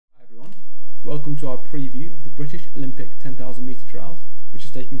welcome to our preview of the British Olympic 10,000 metre trials, which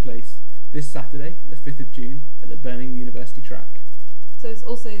is taking place this Saturday, the 5th of June, at the Birmingham University track. So it's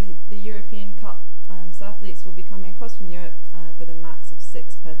also the European Cup, so athletes will be coming across from Europe with a max of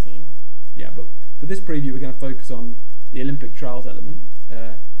 6 per team. Yeah, but for this preview we're going to focus on the Olympic trials element,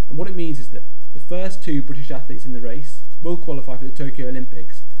 and what it means is that the first 2 British athletes in the race will qualify for the Tokyo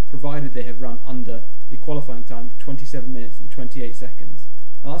Olympics, provided they have run under the qualifying time of 27 minutes and 28 seconds.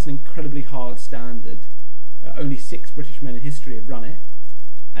 Now that's an incredibly hard standard. Only 6 British men in history have run it,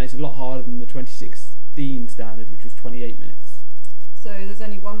 and it's a lot harder than the 2016 standard, which was 28 minutes. So there's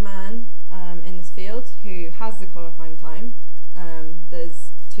only one man in this field who has the qualifying time.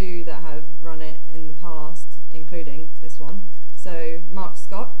 There's 2 that have run it in the past, including this one. So Mark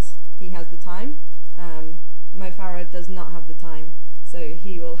Scott, he has the time. Mo Farah does not have the time, so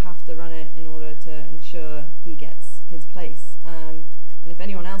he will have to run it in order to ensure he gets his place. And if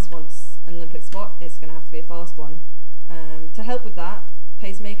anyone else wants an Olympic spot, it's going to have to be a fast one. To help with that,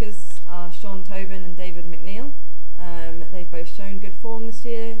 pacemakers are Sean Tobin and David McNeil. They've both shown good form this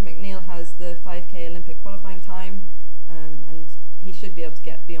year. McNeil has the 5k Olympic qualifying time, and he should be able to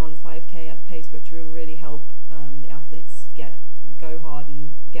get beyond 5k at pace, which will really help the athletes go hard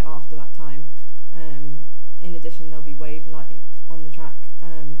and get after that time. In addition, there'll be wave light on the track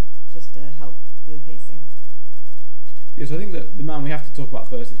just to help the pacing. Yes, I think that the man we have to talk about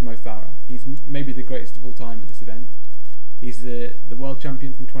first is Mo Farah. He's maybe the greatest of all time at this event. He's the world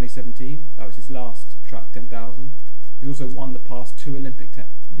champion from 2017. That was his last track 10,000. He's also won the past 2 Olympic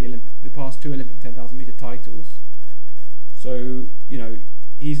 10,000 metre titles. So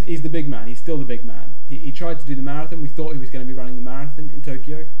he's the big man. He's still the big man. He tried to do the marathon. We thought he was going to be running the marathon in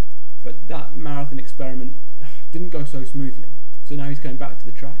Tokyo, but that marathon experiment didn't go so smoothly. So now he's coming back to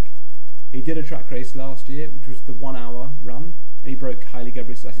the track. He did a track race last year, which was the 1 hour run, and he broke Haile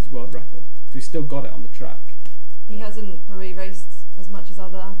Gebrselassie world record. So he's still got it on the track. He hasn't probably raced as much as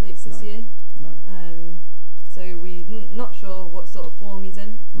other athletes this year. No. So we're not sure what sort of form he's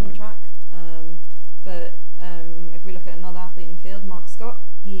in on the track. But if we look at another athlete in the field, Mark Scott,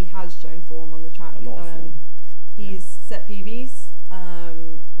 he has shown form on the track. A lot of form. He's set PBs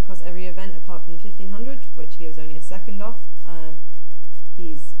across every event apart from the 1500, which he was only a second off.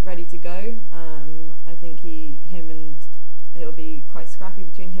 He's ready to go. I think it'll be quite scrappy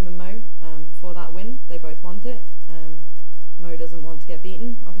between him and Mo for that win. They both want it. Mo doesn't want to get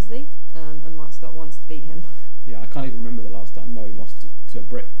beaten, obviously, and Mark Scott wants to beat him. Yeah, I can't even remember the last time Mo lost to a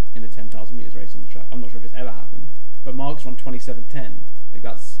Brit in a 10,000 metres race on the track. I'm not sure if it's ever happened, but Mark's run 27:10. Like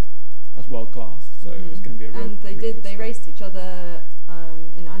that's world class. So it's going to be a real. And they raced each other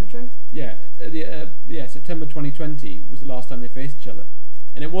in Antrim. Yeah, September 2020 was the last time they faced each other,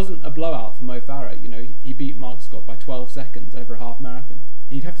 and it wasn't a blowout for Mo Farah. He beat Mark Scott by 12 seconds over a half marathon.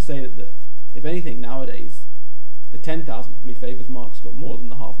 And you'd have to say that if anything nowadays, the 10,000 probably favours Mark Scott more than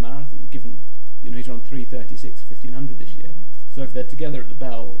the half marathon, given he's run 3:36 1500 this year. So if they're together at the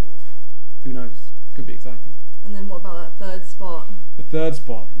bell, who knows? Could be exciting. And then what about that 3rd spot? The 3rd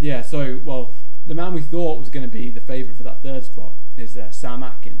spot, yeah. So the man we thought was going to be the favourite for that 3rd spot is Sam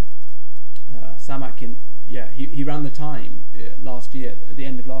Atkin. Sam Atkin, yeah, he ran the time last year, at the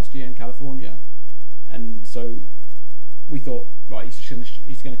end of last year in California, and so we thought, right,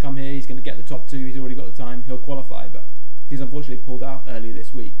 he's going to come here, he's going to get the top 2, he's already got the time, he'll qualify, but he's unfortunately pulled out earlier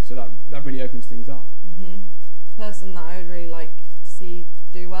this week, so that really opens things up. Person that I would really like to see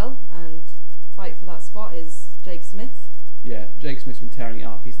do well and fight for that spot is Jake Smith. Yeah, Jake Smith's been tearing it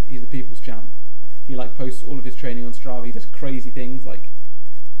up. He's the people's champ. He posts all of his training on Strava. He does crazy things like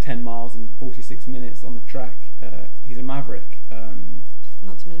 10 miles in 46 minutes on the track. He's a maverick.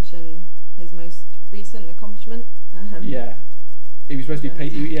 Not to mention his most recent accomplishment. Yeah, he was supposed to be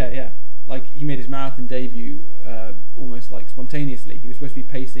he made his marathon debut almost spontaneously. He was supposed to be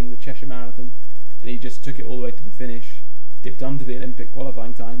pacing the Cheshire Marathon, and he just took it all the way to the finish, dipped under the Olympic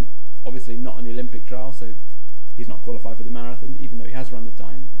qualifying time. Obviously not in the Olympic trial, so he's not qualified for the marathon, even though he has run the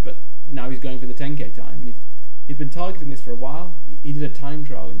time. But now he's going for the 10k time, and he'd been targeting this for a while. He did a time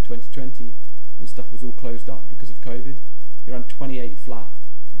trial in 2020 when stuff was all closed up because of COVID. He ran 28 flat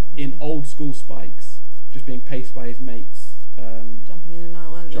in old school spikes, just being paced by his mates. Jumping in and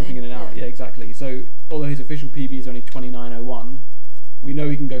out, weren't they? Jumping in and out, yeah, exactly. So although his official PB is only 29:01, we know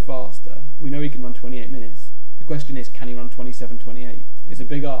he can go faster. We know he can run 28 minutes. The question is, can he run 27:28? It's a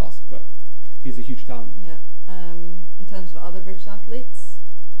big ask, but he's a huge talent. Yeah. In terms of other British athletes?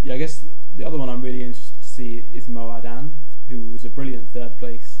 Yeah, I guess the other one I'm really interested to see is Mo Adan, who was a brilliant 3rd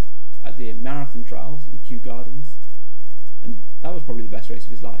place at the marathon trials in Kew Gardens, and that was probably the best race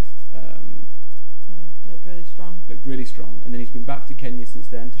of his life. Yeah, looked really strong. Looked really strong, and then he's been back to Kenya since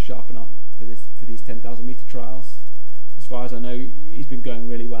then to sharpen up for these 10,000 meter trials. As far as I know, he's been going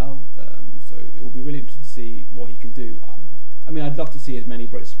really well. So it will be really interesting to see what he can do. I mean, I'd love to see as many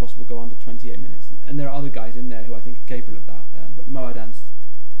Brits as possible go under 28 minutes, and there are other guys in there who I think are capable of that. But Moadan's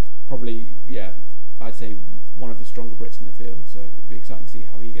probably, I'd say one of the stronger Brits in the field. So it'd be exciting to see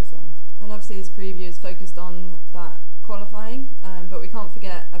how he gets on. And obviously, this preview is focused on that qualifying, but we can't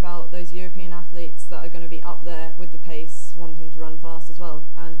forget about those European athletes that are going to be up there with the pace, wanting to run fast as well,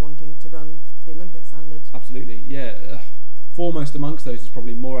 and wanting to run the Olympic standard. Absolutely, yeah. Foremost amongst those is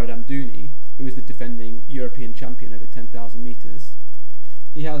probably Morad Amdouni, who is the defending European champion over 10,000 metres.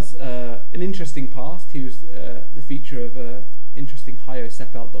 He has an interesting past. He was the feature of an interesting Hayo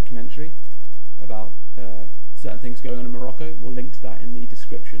Seppelt documentary about certain things going on in Morocco. We'll link to that in the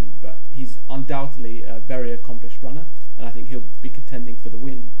description, but he's undoubtedly a very accomplished runner, and I think he'll be contending for the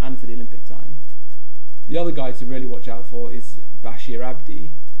win and for the Olympic time. The other guy to really watch out for is Bashir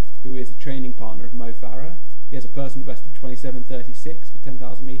Abdi, who is a training partner of Mo Farah. He has a personal best of 27:36 for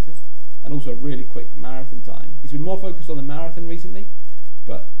 10,000 metres, and also a really quick marathon time. He's been more focused on the marathon recently,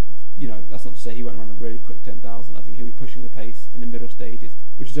 but that's not to say he won't run a really quick 10,000. I think he'll be pushing the pace in the middle stages,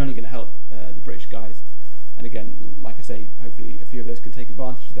 which is only going to help the British guys. And again, like I say, hopefully a few of those can take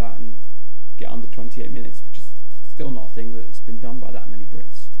advantage of that and get under 28 minutes, which is still not a thing that's been done by that many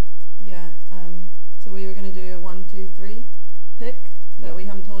Brits. Yeah, so we were going to do a 1, 2, 3 pick that we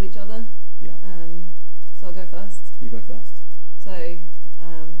haven't told each other. Yeah. So I'll go first. You go first. So,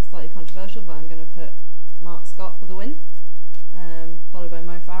 slightly controversial, but I'm going to put Mark Scott for the win, followed by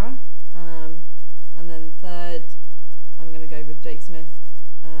Mo Farah. And then third, I'm going to go with Jake Smith.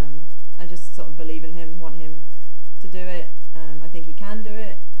 I just sort of believe in him, want him to do it. I think he can do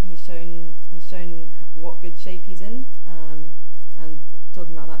it. He's shown what good shape he's in. And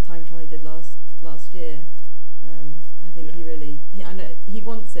talking about that time trial he did last year, I think I know he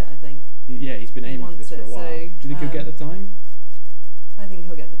wants it. I think. He's been aiming for this for a while. Do you think he'll get the time? I think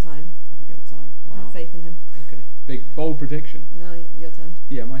he'll get the time. He'll get the time. Wow. I have faith in him. Okay. Big bold prediction. No, your turn.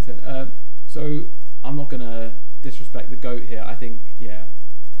 Yeah, my turn. So I'm not gonna disrespect the GOAT here. I think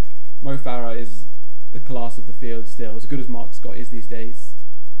Mo Farah is the class of the field still. As good as Mark Scott is these days,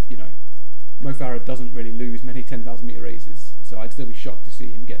 Mo Farah doesn't really lose many 10,000 metre races, so I'd still be shocked to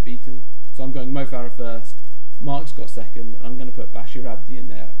see him get beaten. So I'm going Mo Farah first, Mark Scott second, and I'm going to put Bashir Abdi in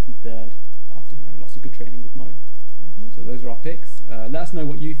there in third after lots of good training with Mo. So those are our picks. Let us know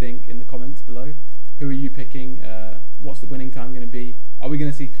what you think in the comments below. Who are you picking? What's the winning time going to be? Are we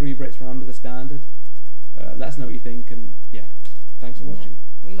going to see 3 Brits run under the standard? Let us know what you think, and thanks for watching.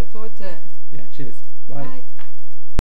 We look forward to it. Yeah, cheers. Bye. Bye.